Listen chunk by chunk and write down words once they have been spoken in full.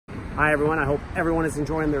Hi everyone, I hope everyone is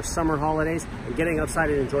enjoying their summer holidays and getting outside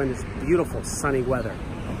and enjoying this beautiful sunny weather.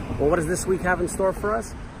 Well, what does this week have in store for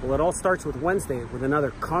us? Well, it all starts with Wednesday with another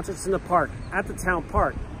Concerts in the Park at the Town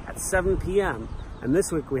Park at 7 p.m. And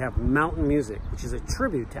this week we have Mountain Music, which is a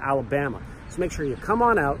tribute to Alabama. So make sure you come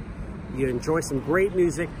on out, you enjoy some great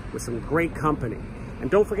music with some great company. And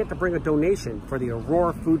don't forget to bring a donation for the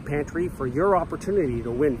Aurora Food Pantry for your opportunity to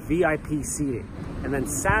win VIP seating. And then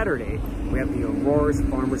Saturday, we have the Aurora's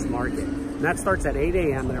Farmers Market. And that starts at 8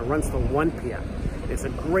 a.m. and it runs till 1 p.m. It's a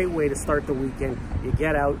great way to start the weekend. You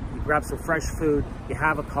get out, you grab some fresh food, you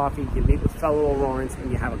have a coffee, you meet with fellow Aurorans,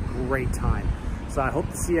 and you have a great time. So I hope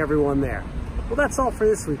to see everyone there. Well, that's all for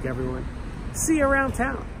this week, everyone. See you around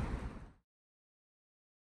town.